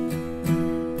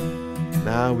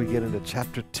Now we get into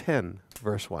chapter 10,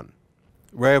 verse 1.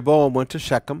 Rehoboam went to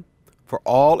Shechem, for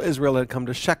all Israel had come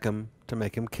to Shechem to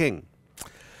make him king.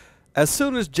 As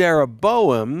soon as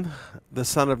Jeroboam, the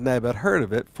son of Nebat, heard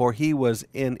of it, for he was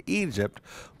in Egypt,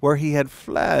 where he had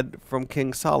fled from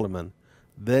King Solomon,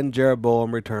 then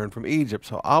Jeroboam returned from Egypt.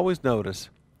 So always notice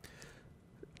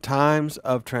times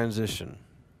of transition.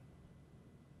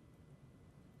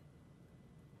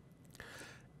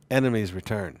 Enemies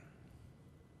return.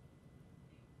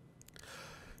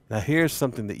 Now here's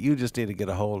something that you just need to get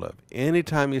a hold of.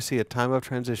 Anytime you see a time of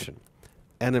transition,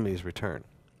 enemies return.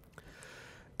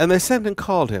 And they sent and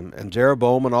called him, and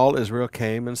Jeroboam and all Israel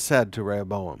came and said to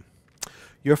Rehoboam,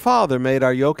 Your father made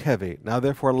our yoke heavy. Now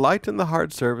therefore lighten the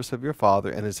hard service of your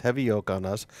father and his heavy yoke on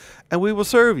us, and we will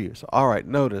serve you. So, all right,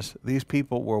 notice, these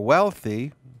people were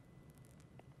wealthy,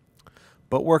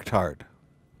 but worked hard.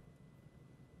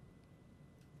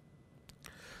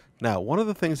 Now, one of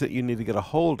the things that you need to get a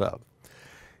hold of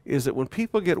is that when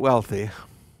people get wealthy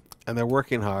and they're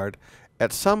working hard,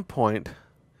 at some point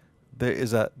there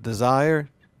is a desire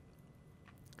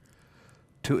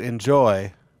to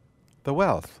enjoy the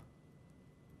wealth.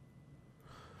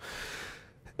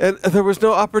 And there was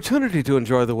no opportunity to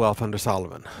enjoy the wealth under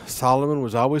Solomon. Solomon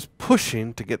was always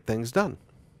pushing to get things done.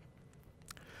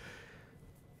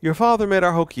 Your father made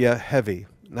our yoke heavy.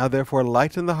 Now therefore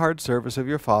lighten the hard service of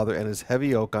your father and his heavy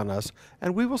yoke on us,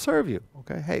 and we will serve you.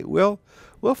 Okay, hey, we'll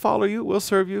follow you, we'll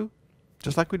serve you,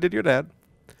 just like we did your dad.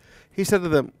 He said to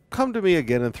them, Come to me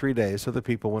again in 3 days. So the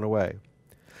people went away.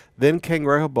 Then King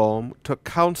Rehoboam took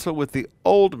counsel with the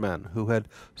old men who had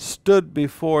stood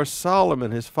before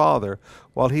Solomon his father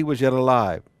while he was yet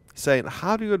alive, saying,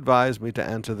 How do you advise me to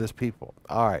answer this people?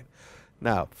 All right,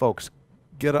 now, folks,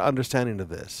 get an understanding of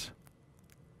this.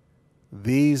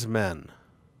 These men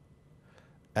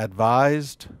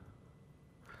advised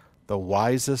the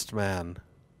wisest man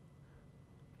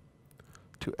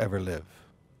to ever live.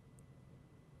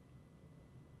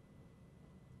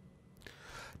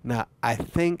 Now, I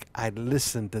think I'd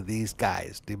listen to these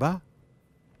guys, diba?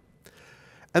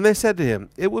 And they said to him,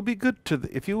 It will be good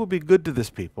if you will be good to this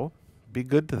people, be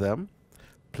good to them,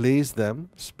 please them,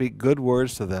 speak good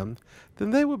words to them,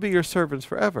 then they will be your servants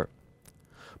forever.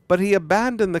 But he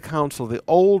abandoned the counsel the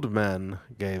old men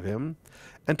gave him,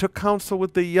 and took counsel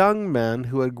with the young men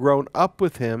who had grown up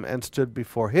with him and stood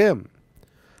before him.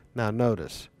 Now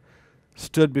notice,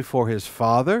 stood before his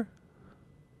father.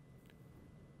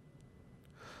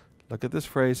 Look at this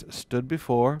phrase, stood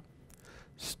before,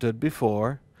 stood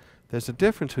before. There's a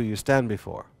difference who you stand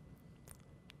before.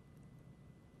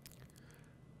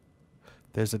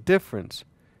 There's a difference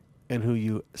in who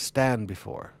you stand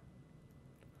before.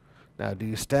 Now, do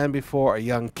you stand before a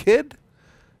young kid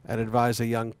and advise a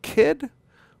young kid,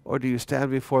 or do you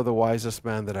stand before the wisest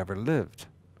man that ever lived?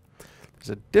 There's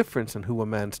a difference in who a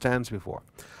man stands before.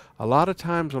 A lot of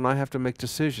times when I have to make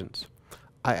decisions,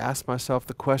 I ask myself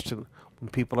the question when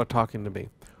people are talking to me,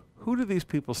 who do these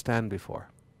people stand before?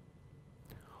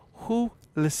 Who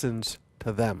listens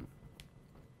to them?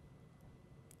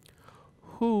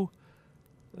 Who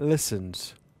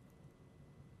listens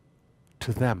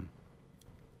to them?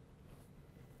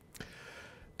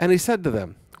 And he said to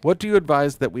them, What do you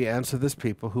advise that we answer this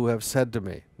people who have said to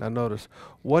me? Now notice,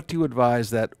 what do you advise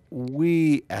that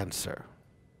we answer?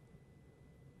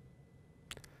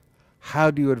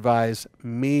 How do you advise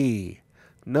me?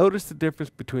 Notice the difference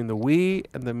between the we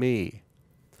and the me.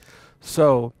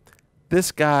 So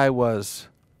this guy was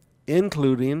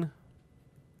including,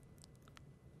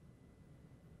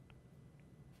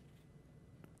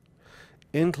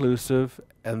 inclusive,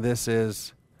 and this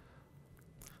is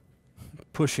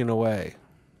pushing away.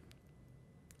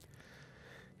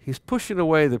 He's pushing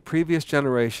away the previous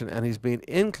generation, and he's being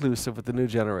inclusive with the new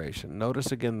generation.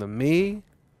 Notice again the me,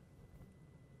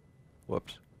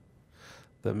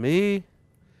 the me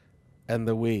and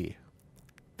the we.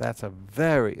 That's a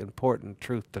very important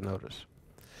truth to notice.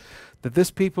 That this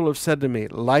people have said to me,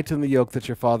 Lighten the yoke that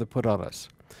your father put on us.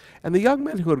 And the young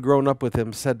men who had grown up with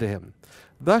him said to him,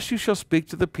 Thus you shall speak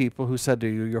to the people who said to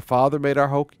you, Your father made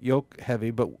our yoke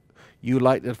heavy, but you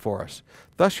lighten it for us.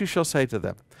 Thus you shall say to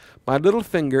them, My little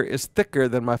finger is thicker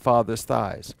than my father's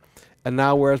thighs. And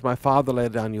now, whereas my father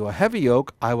laid on you a heavy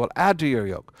yoke, I will add to your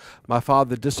yoke. My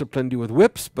father disciplined you with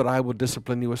whips, but I will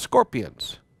discipline you with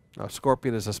scorpions. Now, a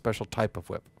scorpion is a special type of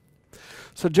whip.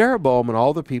 So Jeroboam and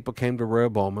all the people came to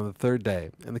Rehoboam on the 3rd day.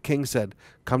 And the king said,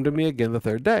 Come to me again the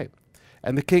 3rd day.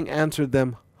 And the king answered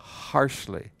them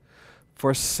harshly,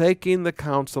 forsaking the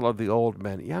counsel of the old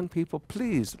men. Young people,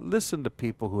 please listen to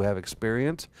people who have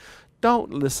experience.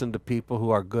 Don't listen to people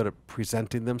who are good at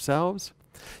presenting themselves.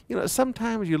 You know,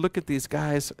 sometimes you look at these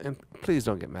guys, and please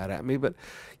don't get mad at me, but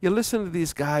you listen to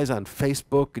these guys on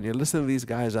Facebook and you listen to these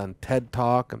guys on TED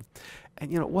Talk,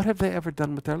 and you know, what have they ever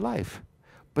done with their life?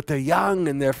 But they're young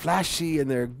and they're flashy and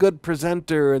they're a good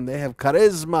presenter and they have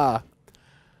charisma.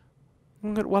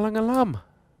 Walang alam.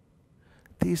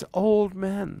 These old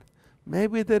men,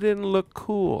 maybe they didn't look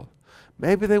cool.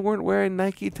 Maybe they weren't wearing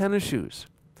Nike tennis shoes.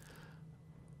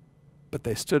 But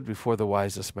they stood before the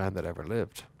wisest man that ever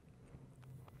lived.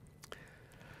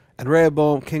 And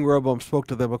Rehoboam, King Rehoboam, spoke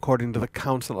to them according to the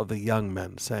counsel of the young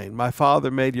men, saying, My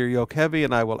father made your yoke heavy,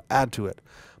 and I will add to it.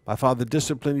 My father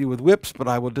disciplined you with whips, but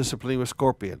I will discipline you with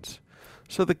scorpions.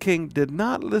 So the king did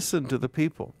not listen to the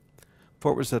people,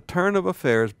 for it was a turn of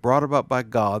affairs brought about by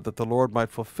God, that the Lord might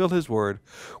fulfill his word,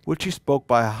 which he spoke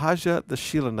by Ahijah the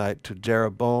Shilonite to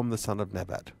Jeroboam the son of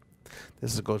Nebat.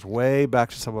 This goes way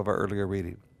back to some of our earlier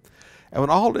reading. And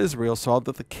when all Israel saw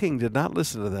that the king did not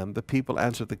listen to them, the people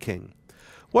answered the king,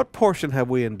 What portion have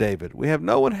we in David? We have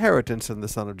no inheritance in the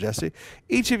son of Jesse.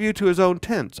 Each of you to his own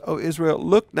tents. O Israel,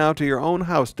 look now to your own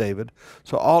house, David.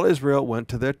 So all Israel went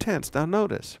to their tents. Now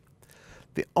notice,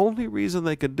 the only reason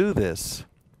they could do this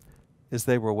is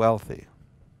they were wealthy.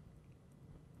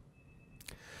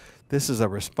 This is a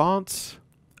response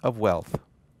of wealth.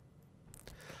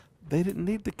 They didn't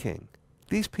need the king.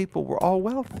 These people were all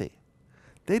wealthy.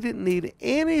 They didn't need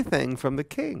anything from the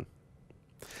king.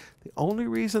 The only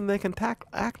reason they can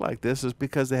act like this is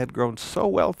because they had grown so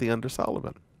wealthy under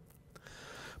Solomon.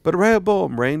 But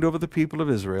Rehoboam reigned over the people of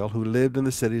Israel who lived in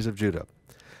the cities of Judah.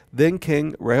 Then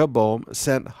King Rehoboam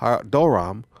sent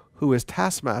Hadoram, who was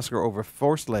taskmaster over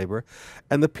forced labor,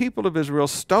 and the people of Israel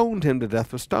stoned him to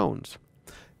death with stones.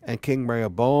 And King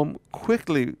Rehoboam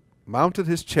quickly mounted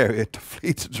his chariot to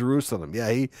flee to Jerusalem.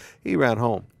 Yeah, he ran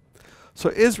home. So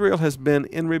Israel has been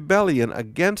in rebellion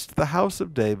against the house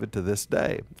of David to this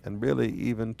day, and really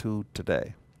even to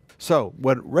today. So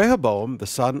when Rehoboam, the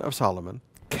son of Solomon,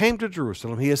 came to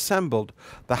Jerusalem, he assembled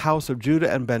the house of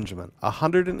Judah and Benjamin,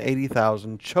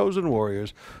 180,000 chosen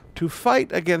warriors, to fight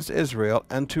against Israel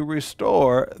and to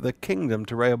restore the kingdom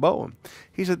to Rehoboam.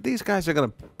 He said, these guys are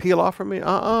going to peel off from me?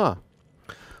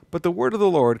 But the word of the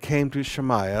Lord came to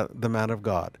Shemaiah, the man of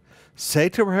God. Say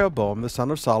to Rehoboam, the son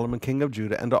of Solomon, king of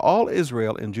Judah, and to all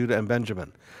Israel in Judah and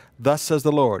Benjamin, Thus says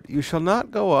the Lord, You shall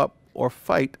not go up or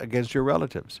fight against your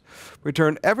relatives.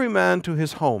 Return every man to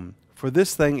his home, for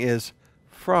this thing is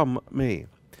from me.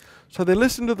 So they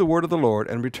listened to the word of the Lord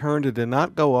and returned and did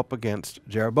not go up against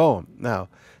Jeroboam. Now,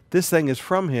 this thing is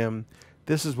from him.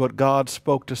 This is what God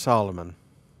spoke to Solomon.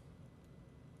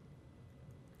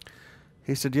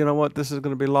 He said, you know what? This is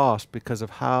going to be lost because of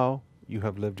how you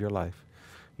have lived your life.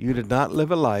 You did not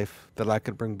live a life that I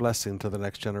could bring blessing to the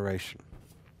next generation.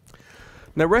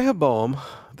 Now Rehoboam,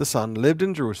 the son, lived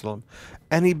in Jerusalem,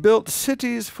 and he built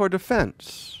cities for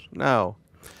defense. Now,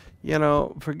 you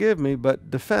know, forgive me,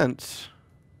 but defense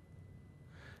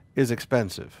is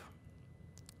expensive.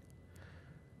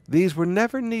 These were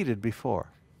never needed before.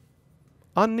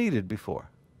 Unneeded before.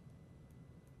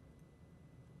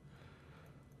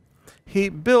 He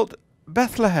built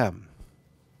Bethlehem.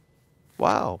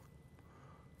 Wow.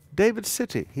 David's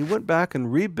city. He went back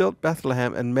and rebuilt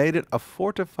Bethlehem and made it a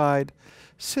fortified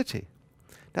city.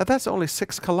 Now that's only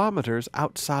 6 kilometers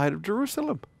outside of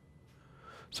Jerusalem.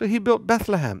 So he built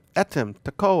Bethlehem, Etam,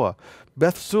 Tekoa,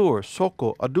 Bethzur,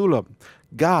 Soko, Adullam,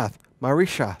 Gath,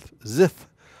 Marishath, Ziph,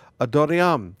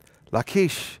 Adoniam,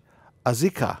 Lachish,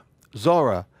 Azekah,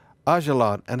 Zorah,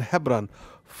 Ajalon, and Hebron,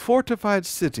 fortified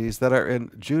cities that are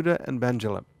in Judah and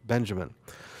Benjamin.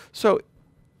 So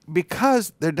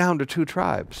because they're down to 2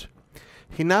 tribes,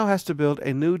 he now has to build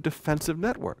a new defensive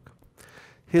network.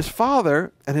 His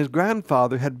father and his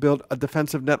grandfather had built a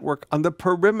defensive network on the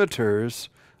perimeters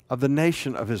of the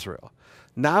nation of Israel.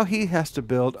 Now he has to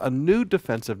build a new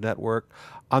defensive network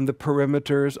on the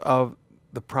perimeters of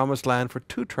the promised land for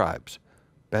 2 tribes,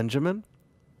 Benjamin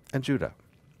and Judah.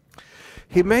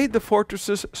 He made the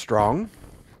fortresses strong,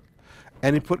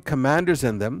 and he put commanders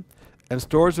in them, and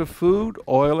stores of food,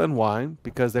 oil, and wine,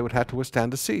 because they would have to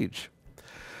withstand a siege.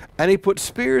 And he put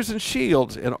spears and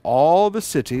shields in all the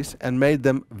cities and made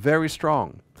them very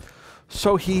strong.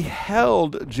 So he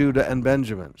held Judah and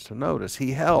Benjamin. So notice,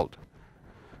 he held.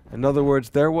 In other words,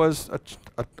 there was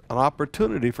an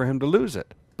opportunity for him to lose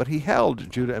it, but he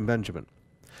held Judah and Benjamin.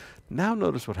 Now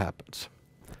notice what happens.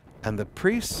 And the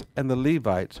priests and the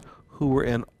Levites, who were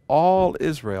in all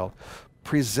Israel,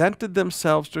 presented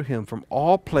themselves to him from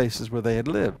all places where they had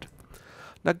lived.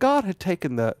 Now God had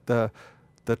taken the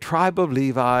the tribe of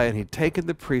Levi, and he'd taken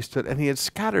the priesthood, and he had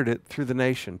scattered it through the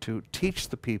nation to teach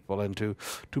the people and to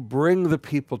bring the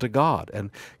people to God,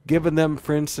 and given them,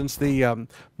 for instance,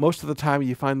 most of the time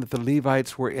you find that the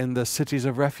Levites were in the cities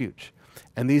of refuge,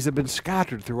 and these have been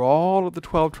scattered through all of the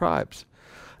 12 tribes.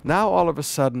 Now all of a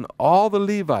sudden, all the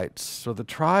Levites, so the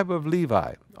tribe of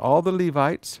Levi, all the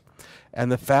Levites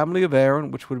and the family of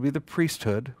Aaron, which would be the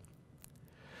priesthood,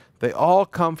 they all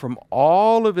come from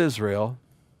all of Israel,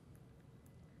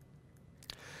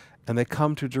 and they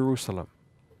come to Jerusalem.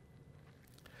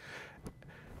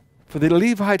 For the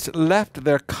Levites left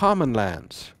their common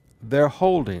lands, their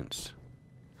holdings,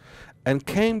 and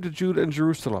came to Judah and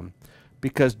Jerusalem,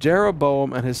 because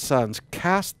Jeroboam and his sons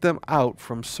cast them out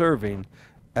from serving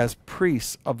as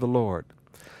priests of the Lord.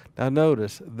 Now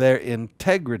notice, their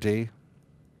integrity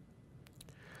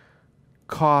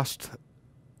cost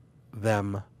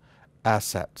them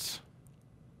assets.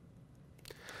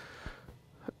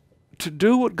 To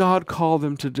do what God called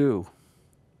them to do,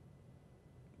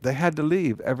 they had to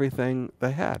leave everything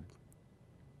they had.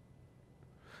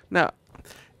 Now,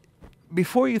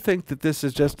 before you think that this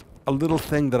is just a little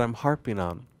thing that I'm harping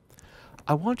on,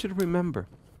 I want you to remember,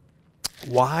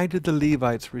 why did the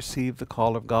Levites receive the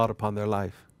call of God upon their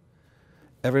life?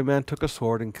 Every man took a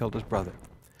sword and killed his brother.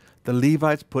 The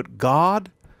Levites put God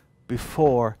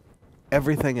before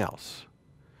everything else.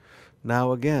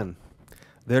 Now again,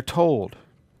 they're told,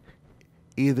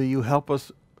 either you help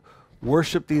us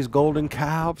worship these golden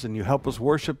calves and you help us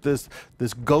worship this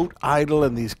goat idol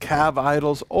and these calf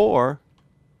idols, or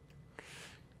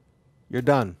you're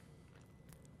done.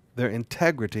 Their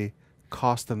integrity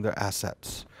cost them their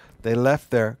assets. They left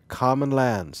their common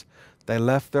lands. They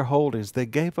left their holdings. They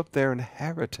gave up their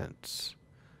inheritance.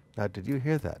 Now, did you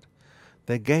hear that?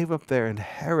 They gave up their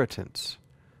inheritance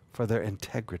for their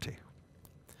integrity.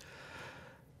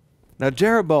 Now,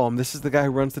 Jeroboam, this is the guy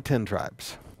who runs the 10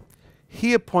 tribes.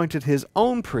 He appointed his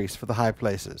own priests for the high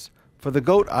places, for the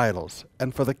goat idols,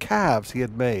 and for the calves he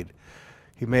had made.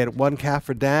 He made one calf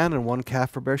for Dan and one calf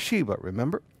for Beersheba,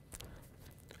 remember?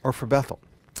 Or for Bethel.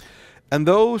 And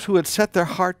those who had set their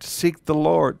heart to seek the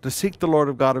Lord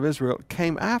of God of Israel,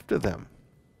 came after them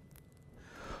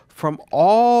from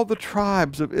all the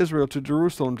tribes of Israel to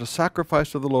Jerusalem to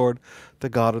sacrifice to the Lord, the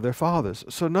God of their fathers.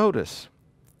 So notice,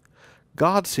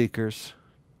 God seekers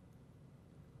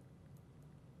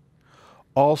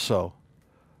also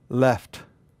left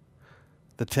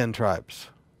the 10 tribes.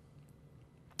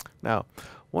 Now,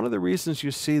 one of the reasons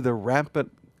you see the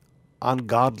rampant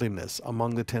ungodliness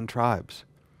among the 10 tribes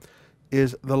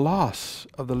is the loss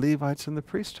of the Levites in the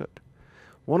priesthood.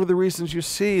 One of the reasons you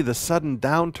see the sudden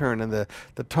downturn and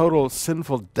the total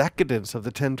sinful decadence of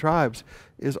the 10 tribes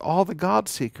is all the God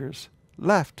seekers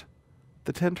left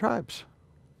the 10 tribes.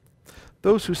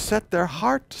 Those who set their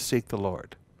heart to seek the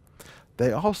Lord,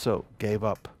 they also gave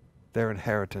up their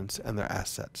inheritance and their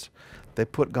assets. They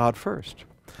put God first.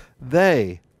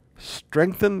 They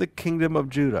strengthened the kingdom of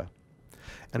Judah,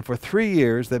 and for 3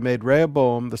 years they made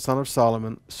Rehoboam the son of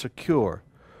Solomon secure,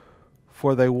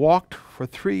 for they walked for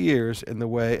 3 years in the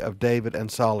way of David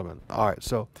and Solomon. All right,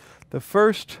 so the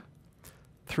first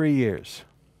 3 years.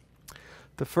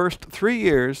 The first 3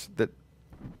 years that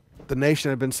the nation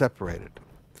had been separated.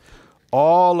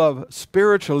 All of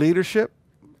spiritual leadership,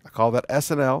 I call that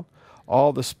S&L,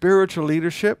 all the spiritual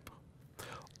leadership,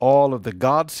 all of the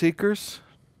God seekers,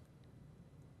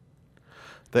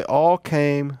 they all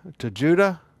came to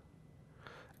Judah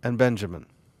and Benjamin,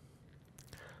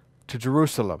 to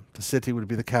Jerusalem. The city would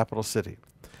be the capital city.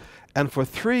 And for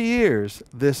 3 years,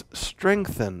 this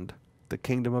strengthened the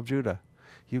kingdom of Judah.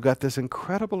 You got this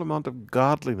incredible amount of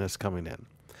godliness coming in.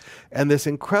 And this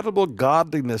incredible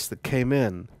godliness that came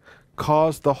in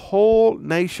caused the whole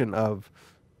nation of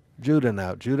Judah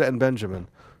now, Judah and Benjamin,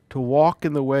 to walk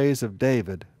in the ways of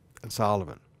David and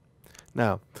Solomon.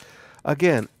 Now,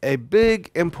 again, a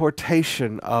big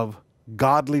importation of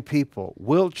godly people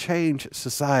will change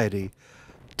society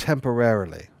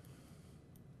temporarily.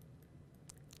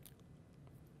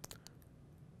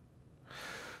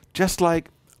 Just like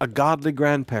a godly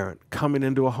grandparent coming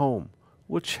into a home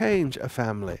will change a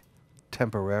family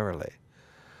temporarily.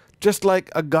 Just like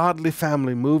a godly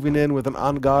family moving in with an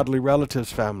ungodly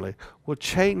relative's family will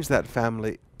change that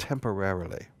family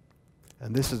temporarily.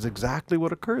 And this is exactly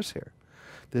what occurs here.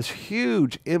 This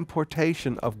huge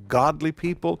importation of godly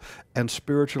people and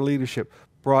spiritual leadership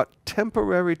brought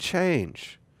temporary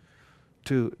change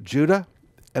to Judah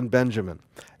and Benjamin,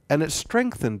 and it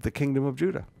strengthened the kingdom of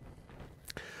Judah.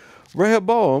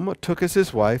 Rehoboam took as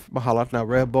his wife Mahalath. Now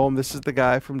Rehoboam, this is the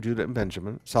guy from Judah and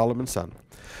Benjamin, Solomon's son.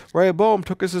 Rehoboam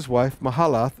took as his wife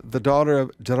Mahalath, the daughter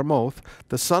of Jeremoth,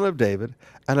 the son of David,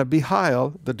 and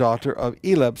Abihail, the daughter of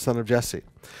Elab, son of Jesse.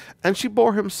 And she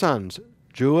bore him sons,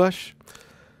 Jeush,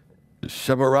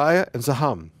 Shemariah, and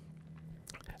Zaham.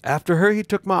 After her he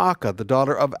took Maacah, the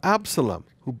daughter of Absalom,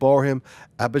 who bore him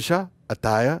Abijah,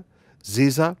 Athiah,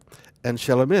 Ziza, and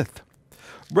Shelomith.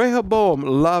 Rehoboam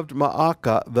loved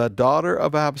Maacah, the daughter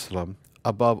of Absalom,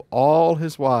 above all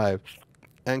his wives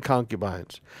and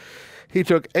concubines. He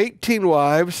took 18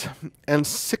 wives and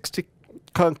 60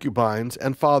 concubines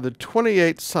and fathered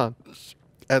 28 sons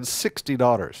and 60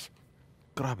 daughters.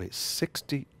 Grabe,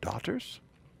 60 daughters?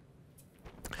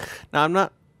 Now, I'm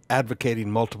not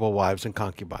advocating multiple wives and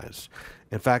concubines.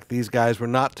 In fact, these guys were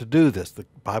not to do this. The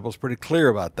Bible's pretty clear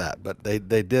about that, but they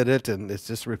did it, and it's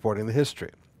just reporting the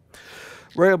history.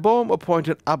 Rehoboam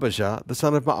appointed Abijah, the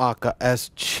son of Maacah,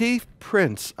 as chief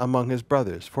prince among his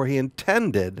brothers, for he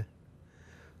intended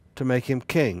to make him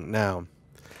king. Now,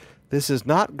 this is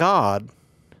not God.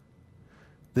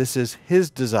 This is his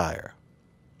desire.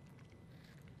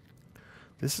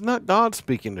 This is not God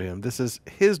speaking to him. This is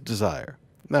his desire.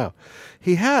 Now,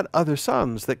 he had other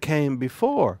sons that came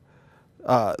before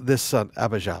this son,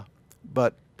 Abijah,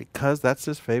 but because that's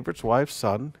his favorite wife's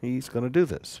son, he's going to do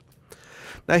this.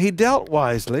 Now, he dealt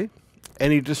wisely,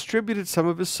 and he distributed some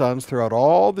of his sons throughout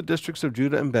all the districts of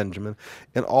Judah and Benjamin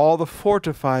in all the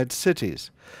fortified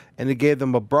cities, and he gave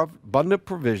them abundant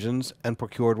provisions and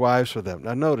procured wives for them.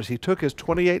 Now, notice, he took his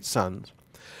 28 sons,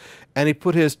 and he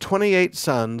put his 28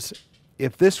 sons,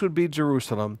 if this would be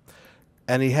Jerusalem,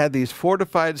 and he had these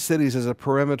fortified cities as a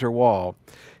perimeter wall,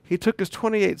 he took his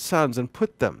 28 sons and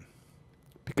put them,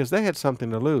 because they had something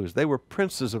to lose. They were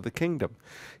princes of the kingdom.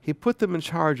 He put them in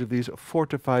charge of these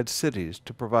fortified cities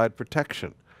to provide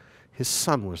protection. His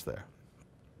son was there.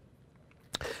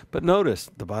 But notice,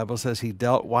 the Bible says he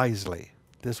dealt wisely.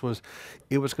 It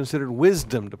was considered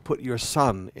wisdom to put your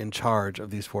son in charge of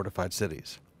these fortified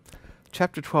cities.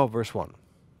 Chapter 12, verse 1.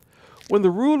 When the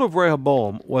rule of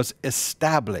Rehoboam was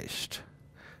established,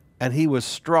 and he was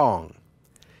strong,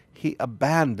 he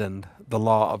abandoned the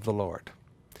law of the Lord.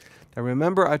 Now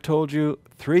remember, I told you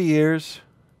 3 years,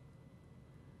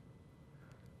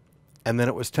 and then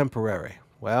it was temporary.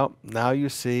 Well, now you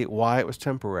see why it was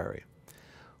temporary.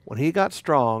 When he got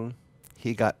strong,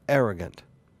 he got arrogant,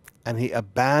 and he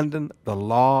abandoned the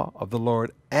law of the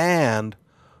Lord and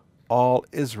all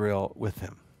Israel with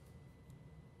him.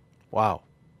 Wow.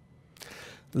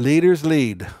 Leaders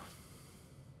lead.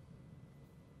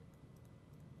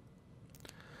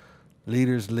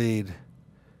 Leaders lead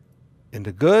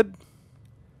into good,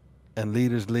 and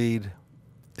leaders lead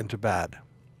into bad.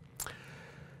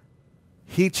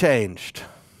 He changed.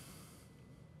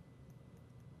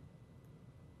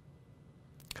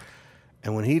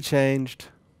 And when he changed,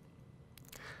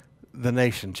 the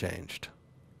nation changed.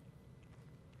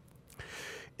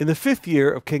 In the 5th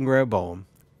year of King Rehoboam,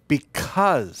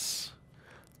 because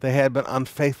they had been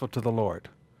unfaithful to the Lord.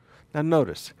 Now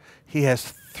notice, he has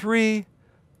 3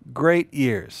 great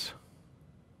years.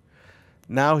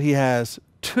 Now he has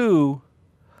 2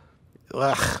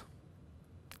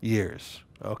 years,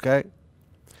 okay?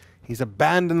 He's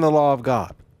abandoned the law of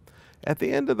God. At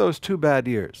the end of those 2 bad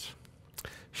years,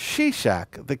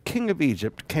 Shishak, the king of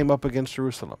Egypt, came up against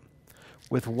Jerusalem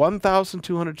with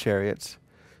 1,200 chariots,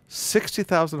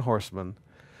 60,000 horsemen,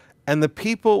 and the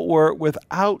people were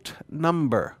without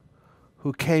number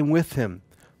who came with him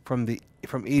from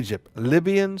Egypt,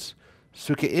 Libyans,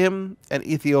 Sukkiim, and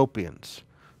Ethiopians.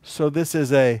 So this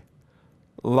is a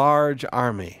large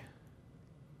army.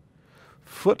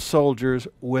 Foot soldiers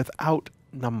without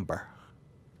number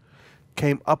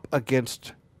came up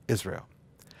against Israel.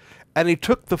 And he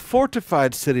took the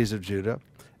fortified cities of Judah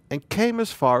and came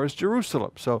as far as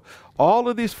Jerusalem. So all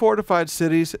of these fortified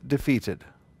cities defeated.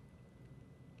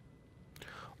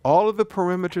 All of the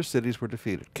perimeter cities were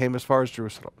defeated, came as far as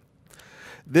Jerusalem.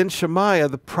 Then Shemaiah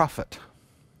the prophet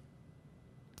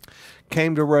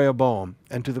came to Rehoboam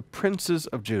and to the princes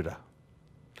of Judah.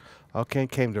 Okay,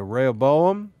 came to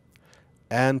Rehoboam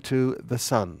and to the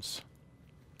sons,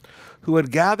 who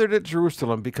had gathered at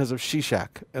Jerusalem because of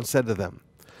Shishak, and said to them,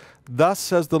 Thus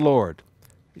says the Lord,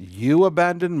 you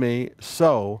abandoned me,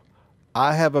 so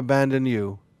I have abandoned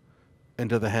you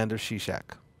into the hand of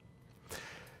Shishak.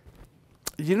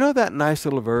 You know that nice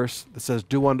little verse that says,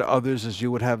 do unto others as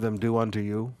you would have them do unto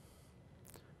you?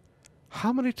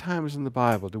 How many times in the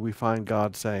Bible do we find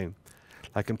God saying,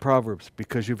 like in Proverbs,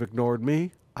 because you've ignored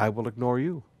me, I will ignore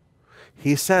you?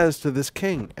 He says to this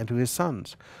king and to his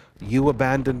sons, you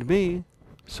abandoned me,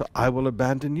 so I will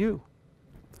abandon you.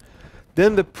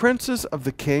 Then the princes of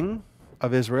the king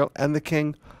of Israel and the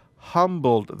king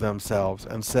humbled themselves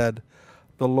and said,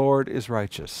 "The Lord is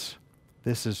righteous."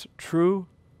 This is true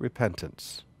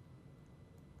repentance.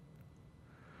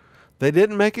 They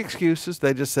didn't make excuses.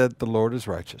 They just said, "The Lord is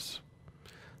righteous."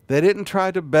 They didn't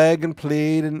try to beg and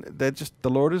plead, and they just, "The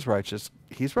Lord is righteous.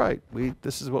 He's right.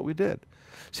 This is what we did."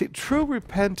 See, true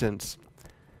repentance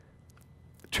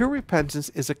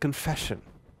is a confession.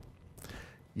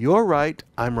 You're right,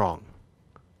 I'm wrong.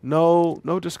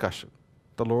 No discussion.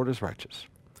 The Lord is righteous.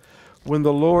 When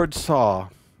the Lord saw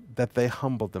that they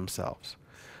humbled themselves,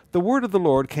 the word of the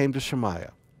Lord came to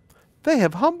Shemaiah. They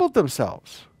have humbled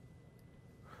themselves.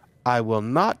 I will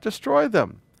not destroy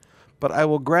them, but I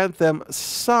will grant them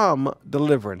some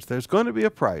deliverance. There's going to be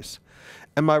a price.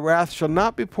 And my wrath shall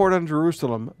not be poured on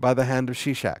Jerusalem by the hand of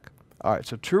Shishak. All right,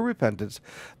 so true repentance,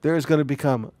 there is going to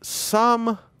become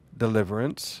some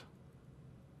deliverance,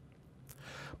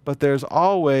 but there's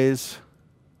always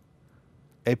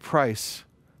a price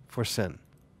for sin.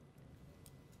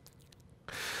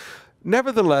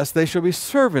 Nevertheless, they shall be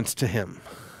servants to him,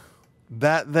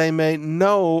 that they may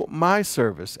know my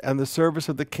service and the service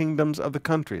of the kingdoms of the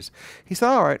countries. He said,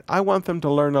 all right, I want them to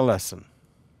learn a lesson.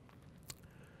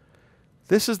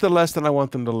 This is the lesson I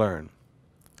want them to learn.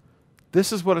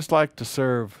 This is what it's like to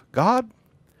serve God,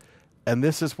 and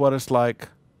this is what it's like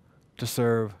to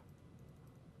serve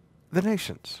the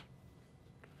nations.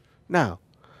 Now,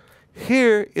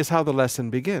 here is how the lesson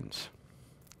begins.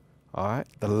 All right,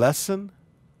 the lesson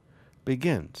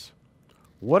begins.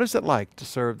 What is it like to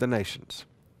serve the nations?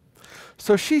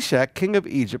 So Shishak, king of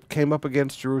Egypt, came up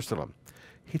against Jerusalem.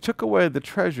 He took away the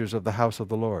treasures of the house of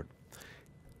the Lord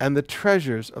and the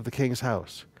treasures of the king's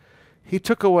house. He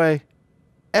took away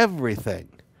everything.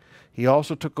 He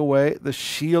also took away the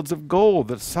shields of gold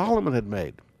that Solomon had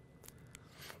made.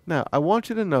 Now, I want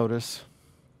you to notice,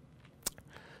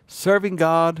 serving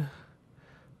God,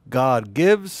 God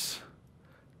gives,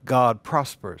 God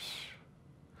prospers.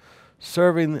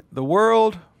 Serving the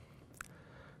world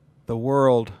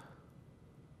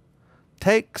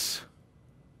takes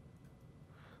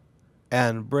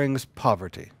and brings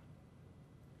poverty.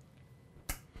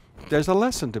 There's a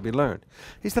lesson to be learned.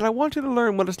 He said, I want you to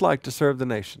learn what it's like to serve the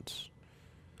nations.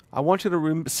 I want you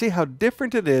to see how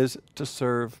different it is to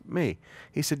serve me.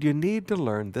 He said, you need to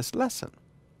learn this lesson.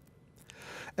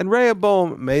 And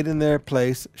Rehoboam made in their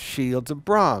place shields of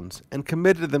bronze and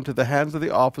committed them to the hands of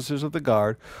the officers of the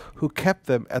guard who kept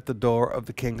them at the door of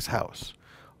the king's house.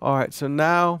 All right, so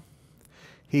now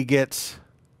he gets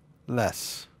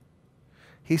less.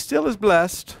 He still is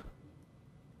blessed,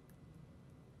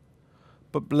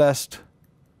 but blessed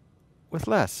with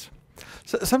less.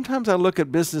 So sometimes I look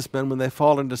at businessmen when they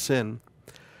fall into sin,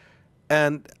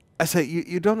 and I say,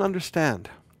 you don't understand.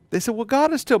 They say, well,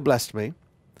 God has still blessed me.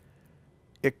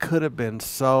 It could have been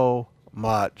so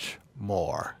much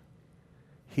more.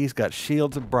 He's got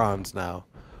shields of bronze now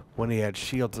when he had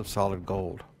shields of solid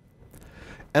gold.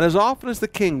 And as often as the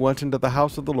king went into the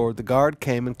house of the Lord, the guard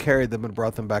came and carried them and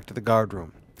brought them back to the guard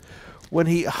room. When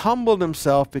he humbled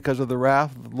himself because of the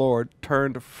wrath of the Lord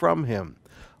turned from him.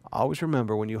 Always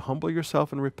remember, when you humble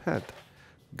yourself and repent,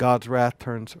 God's wrath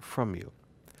turns from you,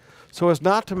 so as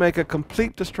not to make a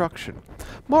complete destruction.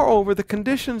 Moreover, the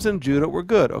conditions in Judah were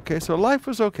good. Okay, so life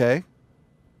was okay.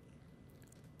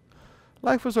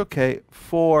 Life was okay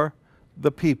for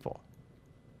the people.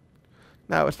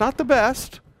 Now, it's not the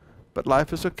best, but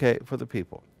life is okay for the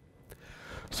people.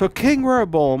 So King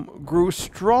Rehoboam grew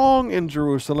strong in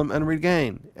Jerusalem and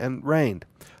reigned.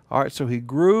 All right, so he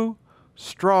grew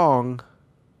strong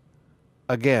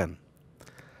again.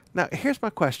 Now, here's my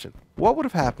question. What would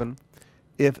have happened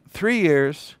if 3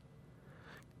 years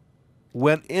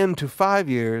went into 5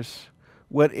 years,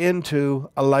 went into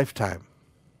a lifetime?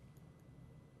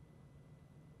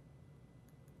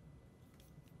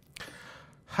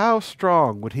 How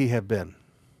strong would he have been?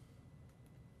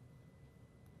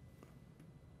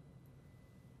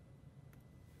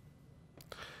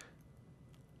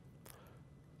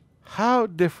 How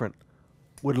different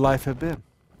would life have been?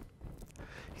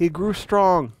 He grew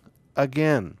strong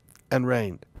again and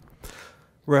reigned.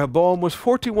 Rehoboam was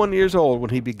 41 years old when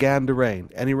he began to reign,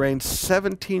 and he reigned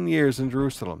 17 years in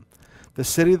Jerusalem, the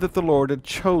city that the Lord had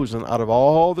chosen out of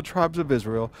all the tribes of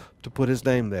Israel to put his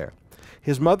name there.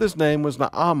 His mother's name was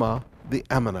Naamah the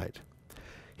Ammonite.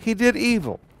 He did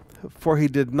evil, for he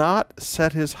did not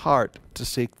set his heart to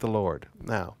seek the Lord.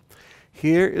 Now,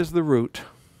 here is the root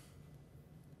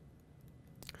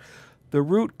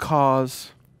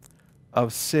cause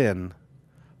of sin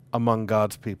among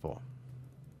God's people.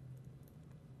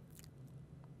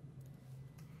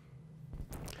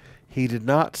 He did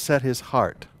not set his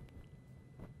heart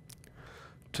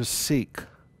to seek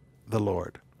the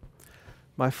Lord.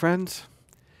 My friends,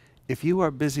 if you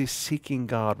are busy seeking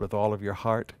God with all of your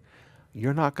heart,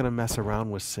 you're not going to mess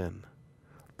around with sin.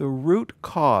 The root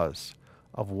cause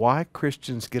of why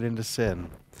Christians get into sin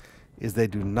is they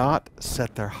do not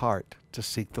set their heart to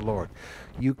seek the Lord.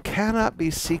 You cannot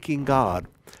be seeking God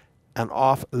and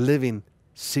off living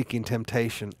seeking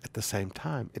temptation at the same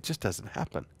time. It just doesn't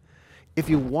happen. If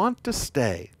you want to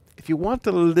stay, if you want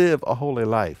to live a holy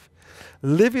life,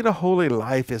 living a holy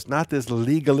life is not this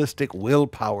legalistic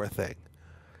willpower thing.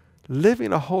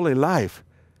 Living a holy life,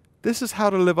 this is how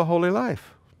to live a holy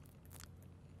life.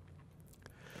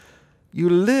 You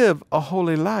live a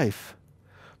holy life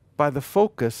by the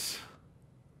focus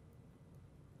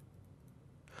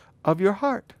of your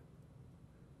heart.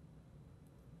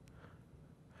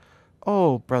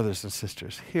 Oh, brothers and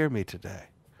sisters, hear me today.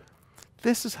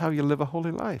 This is how you live a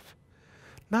holy life.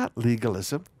 Not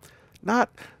legalism, not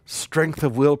strength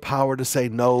of willpower to say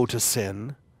no to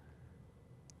sin.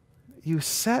 You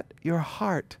set your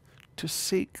heart to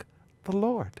seek the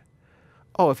Lord.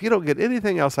 Oh, if you don't get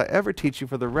anything else I ever teach you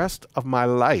for the rest of my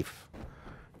life,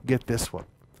 get this one.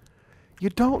 You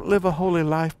don't live a holy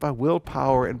life by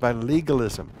willpower and by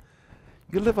legalism.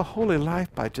 You live a holy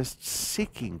life by just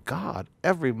seeking God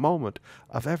every moment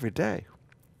of every day.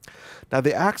 Now,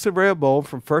 the acts of Rehoboam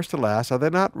from first to last, are they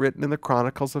not written in the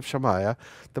chronicles of Shemaiah,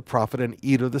 the prophet, and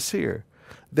Iddo the seer?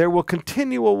 There will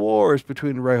continual wars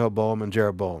between Rehoboam and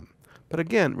Jeroboam. But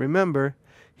again, remember,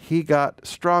 he got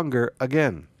stronger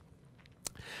again.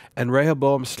 And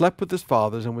Rehoboam slept with his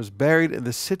fathers and was buried in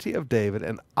the city of David,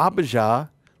 and Abijah,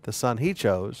 the son he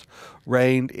chose,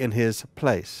 reigned in his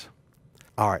place.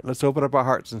 All right, let's open up our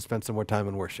hearts and spend some more time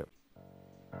in worship.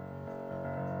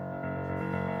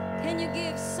 Can you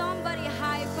give somebody a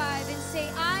high five and say,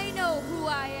 I know who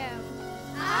I am?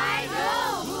 I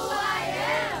know who I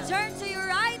am. Turn to your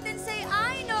right and say,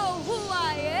 I know who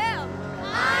I am.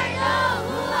 I know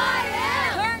who I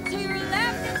am. Turn to your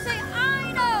left and say,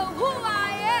 I know who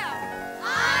I am.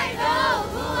 I know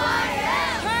who I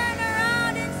am. Turn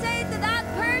around and say to that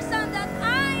person that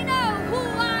I know who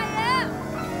I am.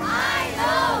 I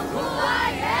know who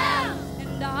I am.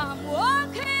 And I'm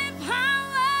walking in power.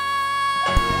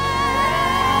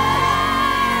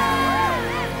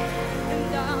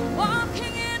 And I'm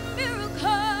walking in miracles.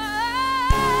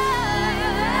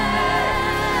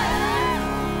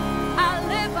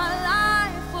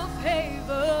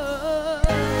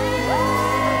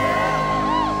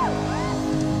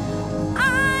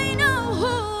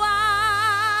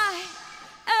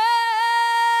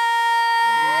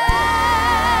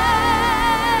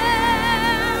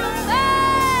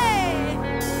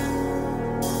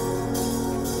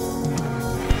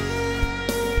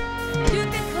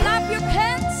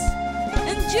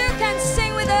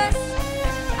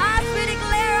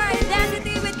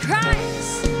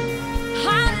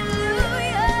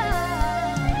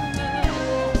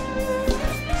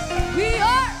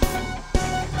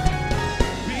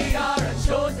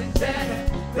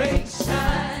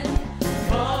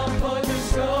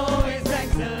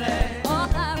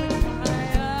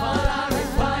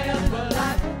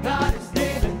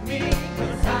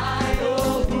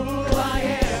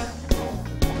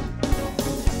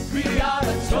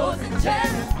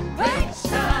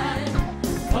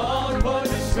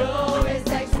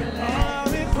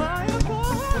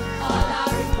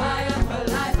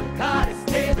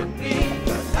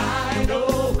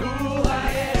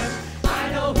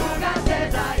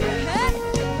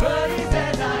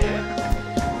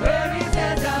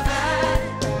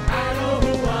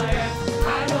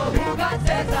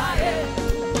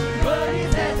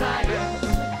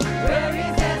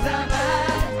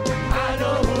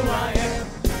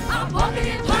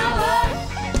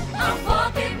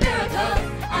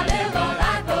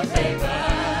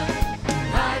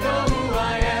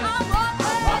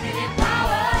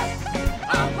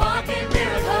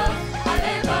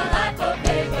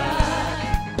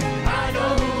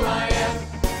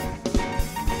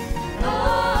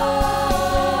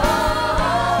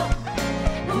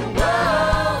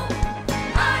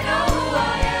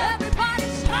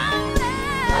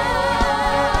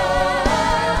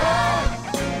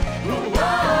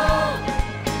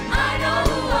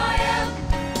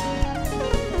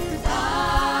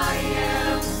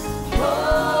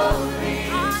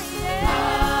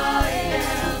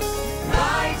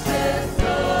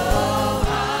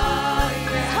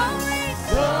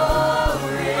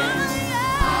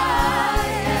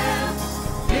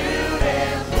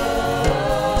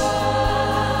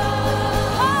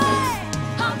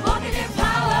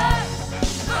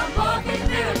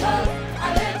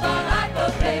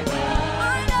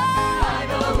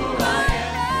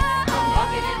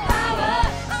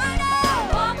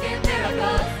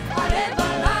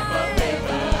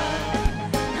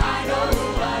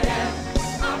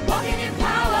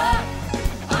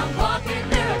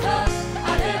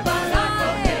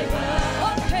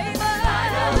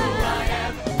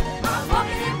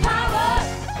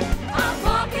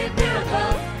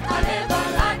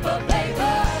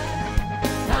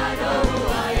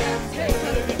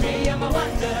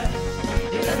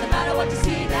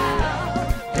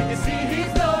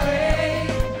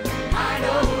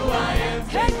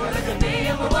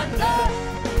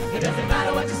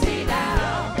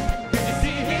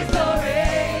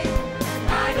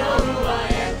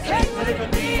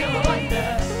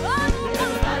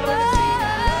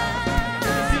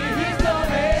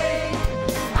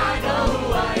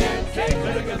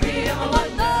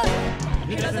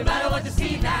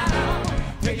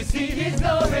 see His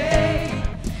glory.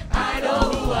 I know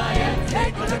who I am.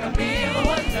 Take a look at me, I'm a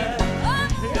wonder.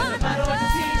 It doesn't matter what you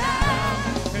see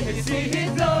now. Can you see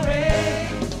His glory?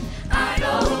 I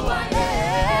know who I am.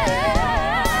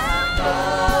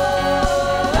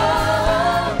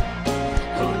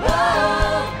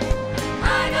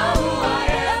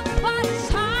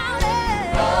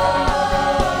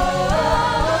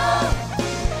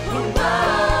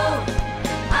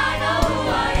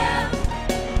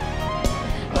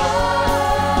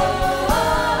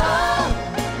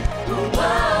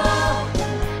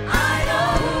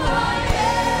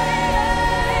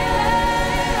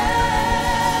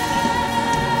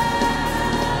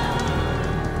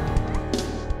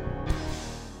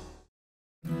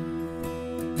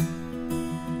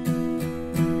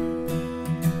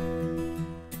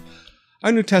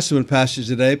 Our New Testament passage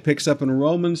today picks up in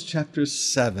Romans chapter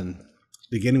 7,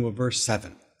 beginning with verse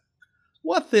 7.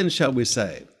 What then shall we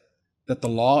say? That the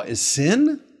law is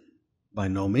sin? By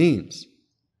no means.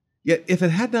 Yet if it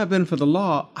had not been for the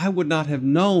law, I would not have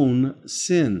known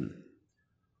sin.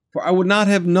 For I would not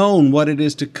have known what it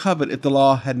is to covet if the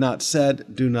law had not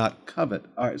said, do not covet.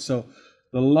 All right, so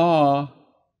the law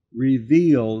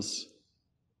reveals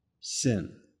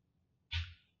sin.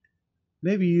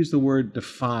 Maybe use the word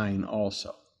define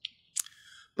also.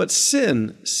 But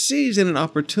sin, seizing an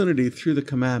opportunity through the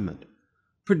commandment,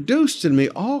 produced in me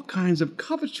all kinds of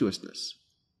covetousness.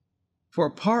 For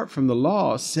apart from the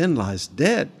law, sin lies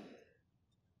dead.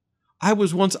 I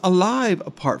was once alive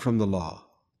apart from the law,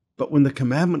 but when the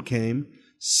commandment came,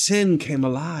 sin came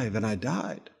alive and I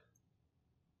died.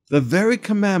 The very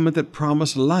commandment that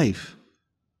promised life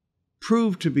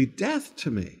proved to be death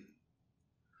to me.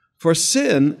 For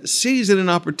sin, seizing an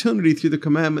opportunity through the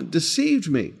commandment,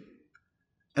 deceived me,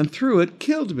 and through it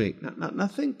killed me. Now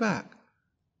think back.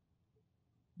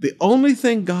 The only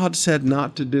thing God said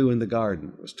not to do in the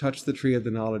garden was touch the tree of the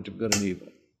knowledge of good and evil.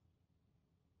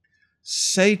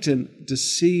 Satan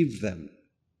deceived them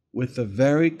with the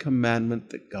very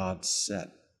commandment that God set.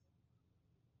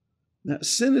 Now,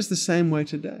 sin is the same way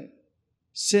today.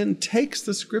 Sin takes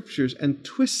the scriptures and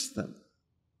twists them,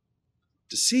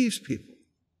 deceives people.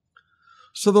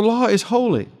 So the law is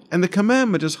holy, and the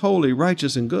commandment is holy,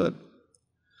 righteous, and good.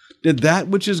 Did that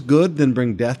which is good then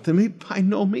bring death to me? By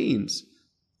no means.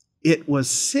 It was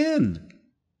sin,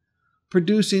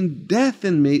 producing death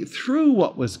in me through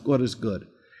what is good,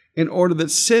 in order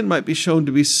that sin might be shown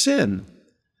to be sin,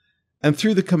 and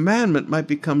through the commandment might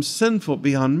become sinful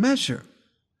beyond measure.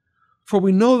 For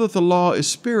we know that the law is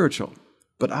spiritual,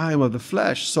 but I am of the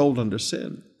flesh, sold under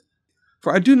sin.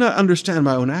 For I do not understand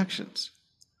my own actions.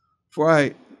 For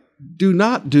I do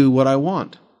not do what I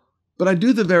want, but I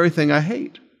do the very thing I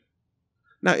hate.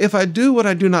 Now, if I do what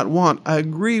I do not want, I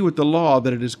agree with the law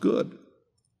that it is good.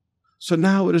 So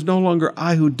now it is no longer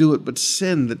I who do it, but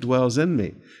sin that dwells in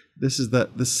me. This is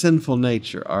the sinful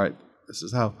nature, all right? This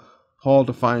is how Paul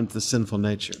defines the sinful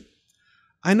nature.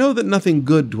 I know that nothing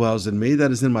good dwells in me,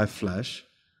 that is in my flesh,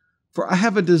 for I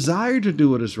have a desire to do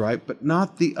what is right, but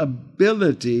not the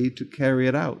ability to carry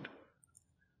it out.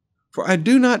 For I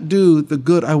do not do the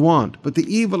good I want, but the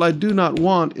evil I do not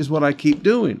want is what I keep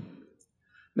doing.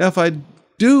 Now, if I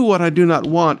do what I do not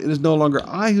want, it is no longer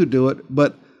I who do it,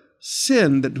 but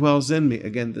sin that dwells in me.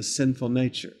 Again, the sinful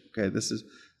nature. Okay, this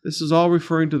is all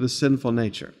referring to the sinful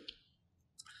nature.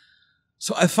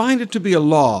 So I find it to be a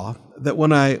law that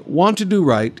when I want to do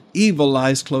right, evil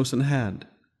lies close in hand.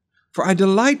 For I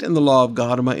delight in the law of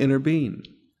God in my inner being.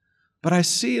 But I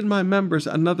see in my members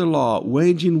another law,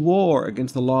 waging war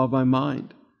against the law of my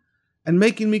mind, and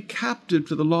making me captive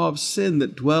to the law of sin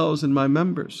that dwells in my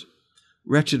members.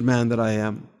 Wretched man that I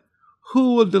am,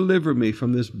 who will deliver me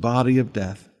from this body of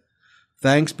death?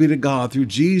 Thanks be to God through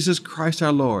Jesus Christ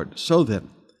our Lord. So then,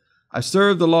 I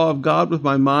serve the law of God with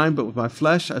my mind, but with my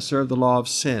flesh I serve the law of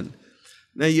sin.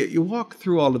 Now you walk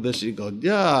through all of this and you go,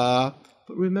 yeah,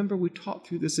 but remember we taught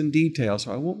through this in detail,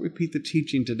 so I won't repeat the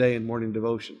teaching today in morning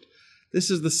devotion. This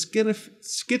is the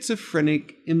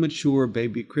schizophrenic, immature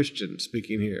baby Christian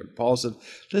speaking here. Paul said,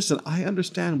 listen, I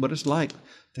understand what it's like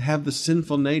to have the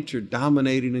sinful nature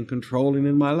dominating and controlling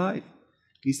in my life.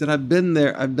 He said, I've been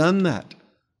there, I've done that.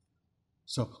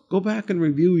 So go back and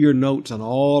review your notes on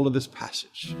all of this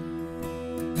passage.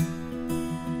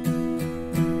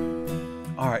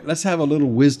 All right, let's have a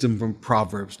little wisdom from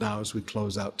Proverbs now as we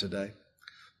close out today.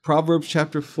 Proverbs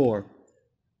chapter 4,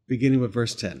 beginning with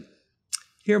verse 10.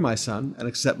 Hear, my son, and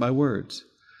accept my words,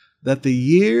 that the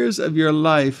years of your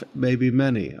life may be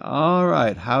many. All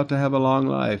right, how to have a long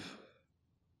life.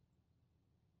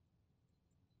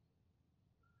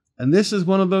 And this is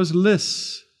one of those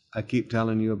lists I keep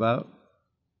telling you about.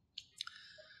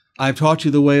 I've taught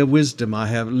you the way of wisdom. I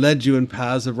have led you in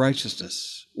paths of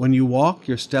righteousness. When you walk,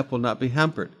 your step will not be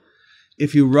hampered.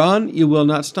 If you run, you will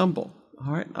not stumble.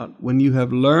 All right. Now, when you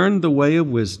have learned the way of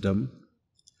wisdom,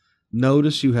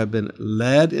 notice you have been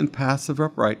led in paths of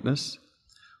uprightness.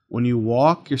 When you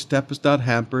walk, your step is not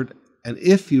hampered. And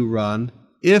if you run,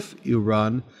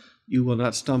 you will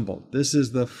not stumble. This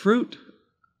is the fruit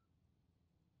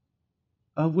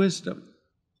of wisdom.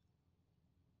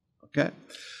 Okay?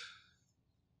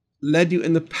 Led you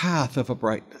in the path of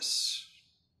uprightness.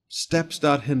 Steps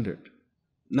not hindered.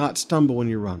 Not stumble when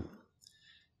you run.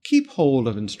 Keep hold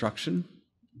of instruction.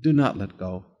 Do not let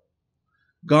go.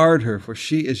 Guard her, for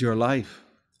she is your life.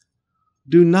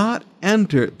 Do not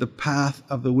enter the path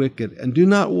of the wicked, and do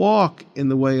not walk in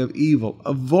the way of evil.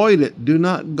 Avoid it. Do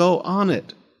not go on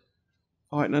it.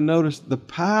 All right, now notice the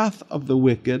path of the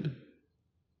wicked.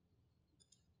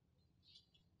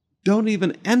 Don't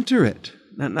even enter it.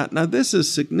 Now this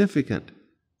is significant.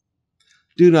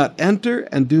 Do not enter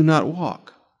and do not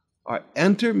walk. All right,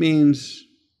 enter means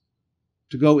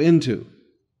to go into.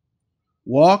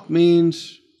 Walk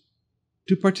means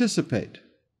to participate.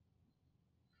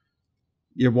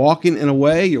 You're walking in a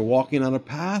way, you're walking on a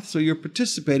path, so you're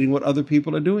participating in what other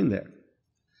people are doing there.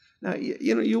 Now,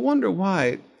 you wonder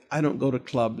why I don't go to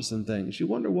clubs and things. You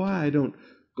wonder why I don't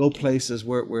go places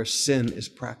where sin is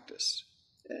practiced.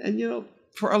 And,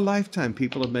 for a lifetime,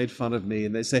 people have made fun of me,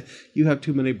 and they say, you have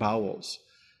too many bowels.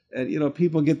 And,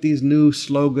 people get these new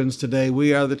slogans today.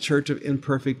 We are the church of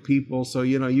imperfect people. So,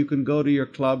 you can go to your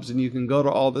clubs and you can go to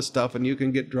all this stuff and you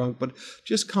can get drunk, but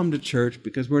just come to church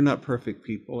because we're not perfect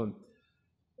people. And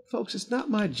folks, it's not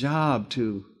my job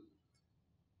to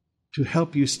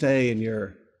help you stay in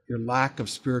your lack of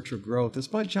spiritual growth.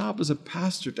 It's my job as a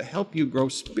pastor to help you grow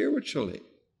spiritually.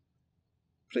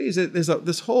 Please, there's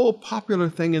this whole popular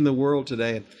thing in the world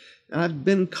today. And I've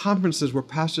been in conferences where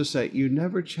pastors say, you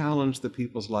never challenge the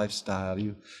people's lifestyle.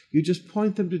 You just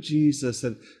point them to Jesus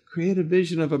and create a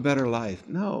vision of a better life.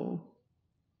 No.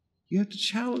 You have to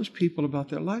challenge people about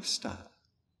their lifestyle.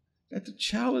 You have to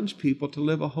challenge people to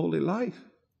live a holy life.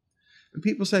 And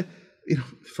people say,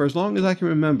 for as long as I can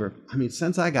remember,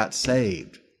 since I got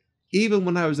saved, even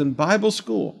when I was in Bible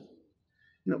school,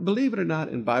 believe it or not,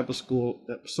 in Bible school,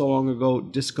 so long ago,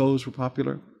 discos were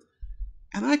popular.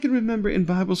 And I can remember in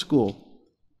Bible school,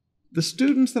 the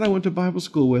students that I went to Bible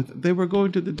school with, they were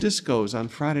going to the discos on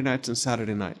Friday nights and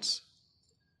Saturday nights.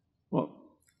 Well,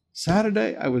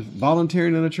 Saturday, I was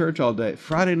volunteering in a church all day.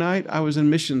 Friday night, I was in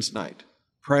missions night,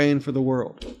 praying for the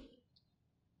world.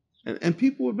 And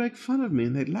people would make fun of me,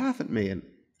 and they'd laugh at me. And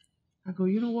I go,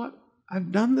 you know what?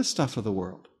 I've done this stuff for the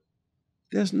world.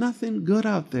 There's nothing good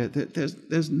out there.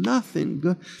 There's nothing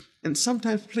good. And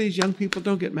sometimes, please, young people,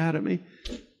 don't get mad at me.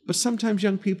 But sometimes,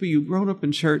 young people, you've grown up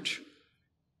in church,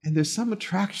 and there's some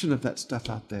attraction of that stuff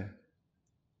out there.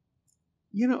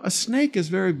 A snake is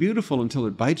very beautiful until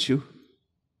it bites you.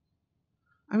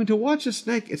 To watch a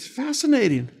snake, it's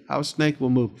fascinating how a snake will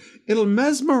move. It'll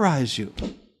mesmerize you.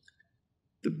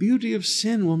 The beauty of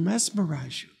sin will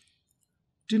mesmerize you.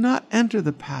 Do not enter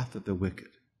the path of the wicked.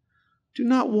 Do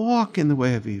not walk in the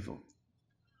way of evil.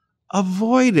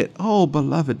 Avoid it. Oh,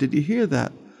 beloved, did you hear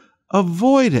that?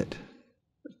 Avoid it.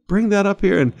 Bring that up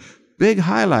here in big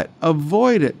highlight.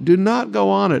 Avoid it. Do not go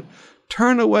on it.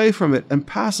 Turn away from it and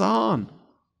pass on.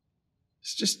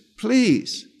 It's just,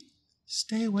 please,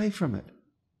 stay away from it.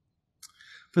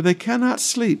 For they cannot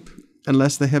sleep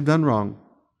unless they have done wrong.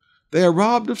 They are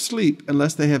robbed of sleep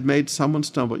unless they have made someone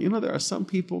stumble. There are some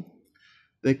people,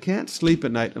 they can't sleep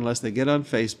at night unless they get on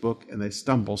Facebook and they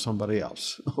stumble somebody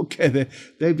else. Okay,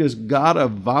 they've just got to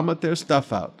vomit their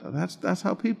stuff out. That's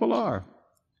how people are.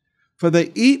 For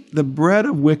they eat the bread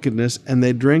of wickedness and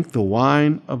they drink the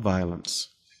wine of violence.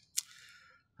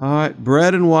 All right,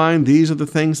 bread and wine, these are the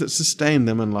things that sustain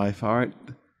them in life. All right,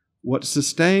 what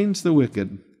sustains the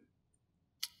wicked?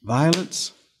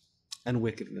 Violence and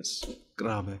wickedness.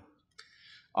 Grave.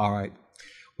 All right.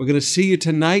 We're going to see you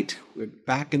tonight. We're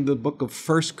back in the book of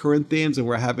 1 Corinthians, and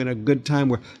we're having a good time.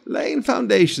 We're laying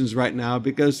foundations right now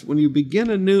because when you begin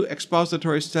a new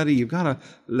expository study, you've got to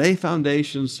lay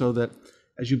foundations so that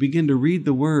as you begin to read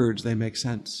the words, they make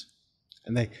sense.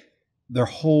 And their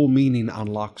whole meaning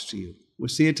unlocks to you. We'll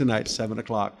see you tonight, 7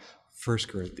 o'clock, 1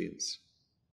 Corinthians.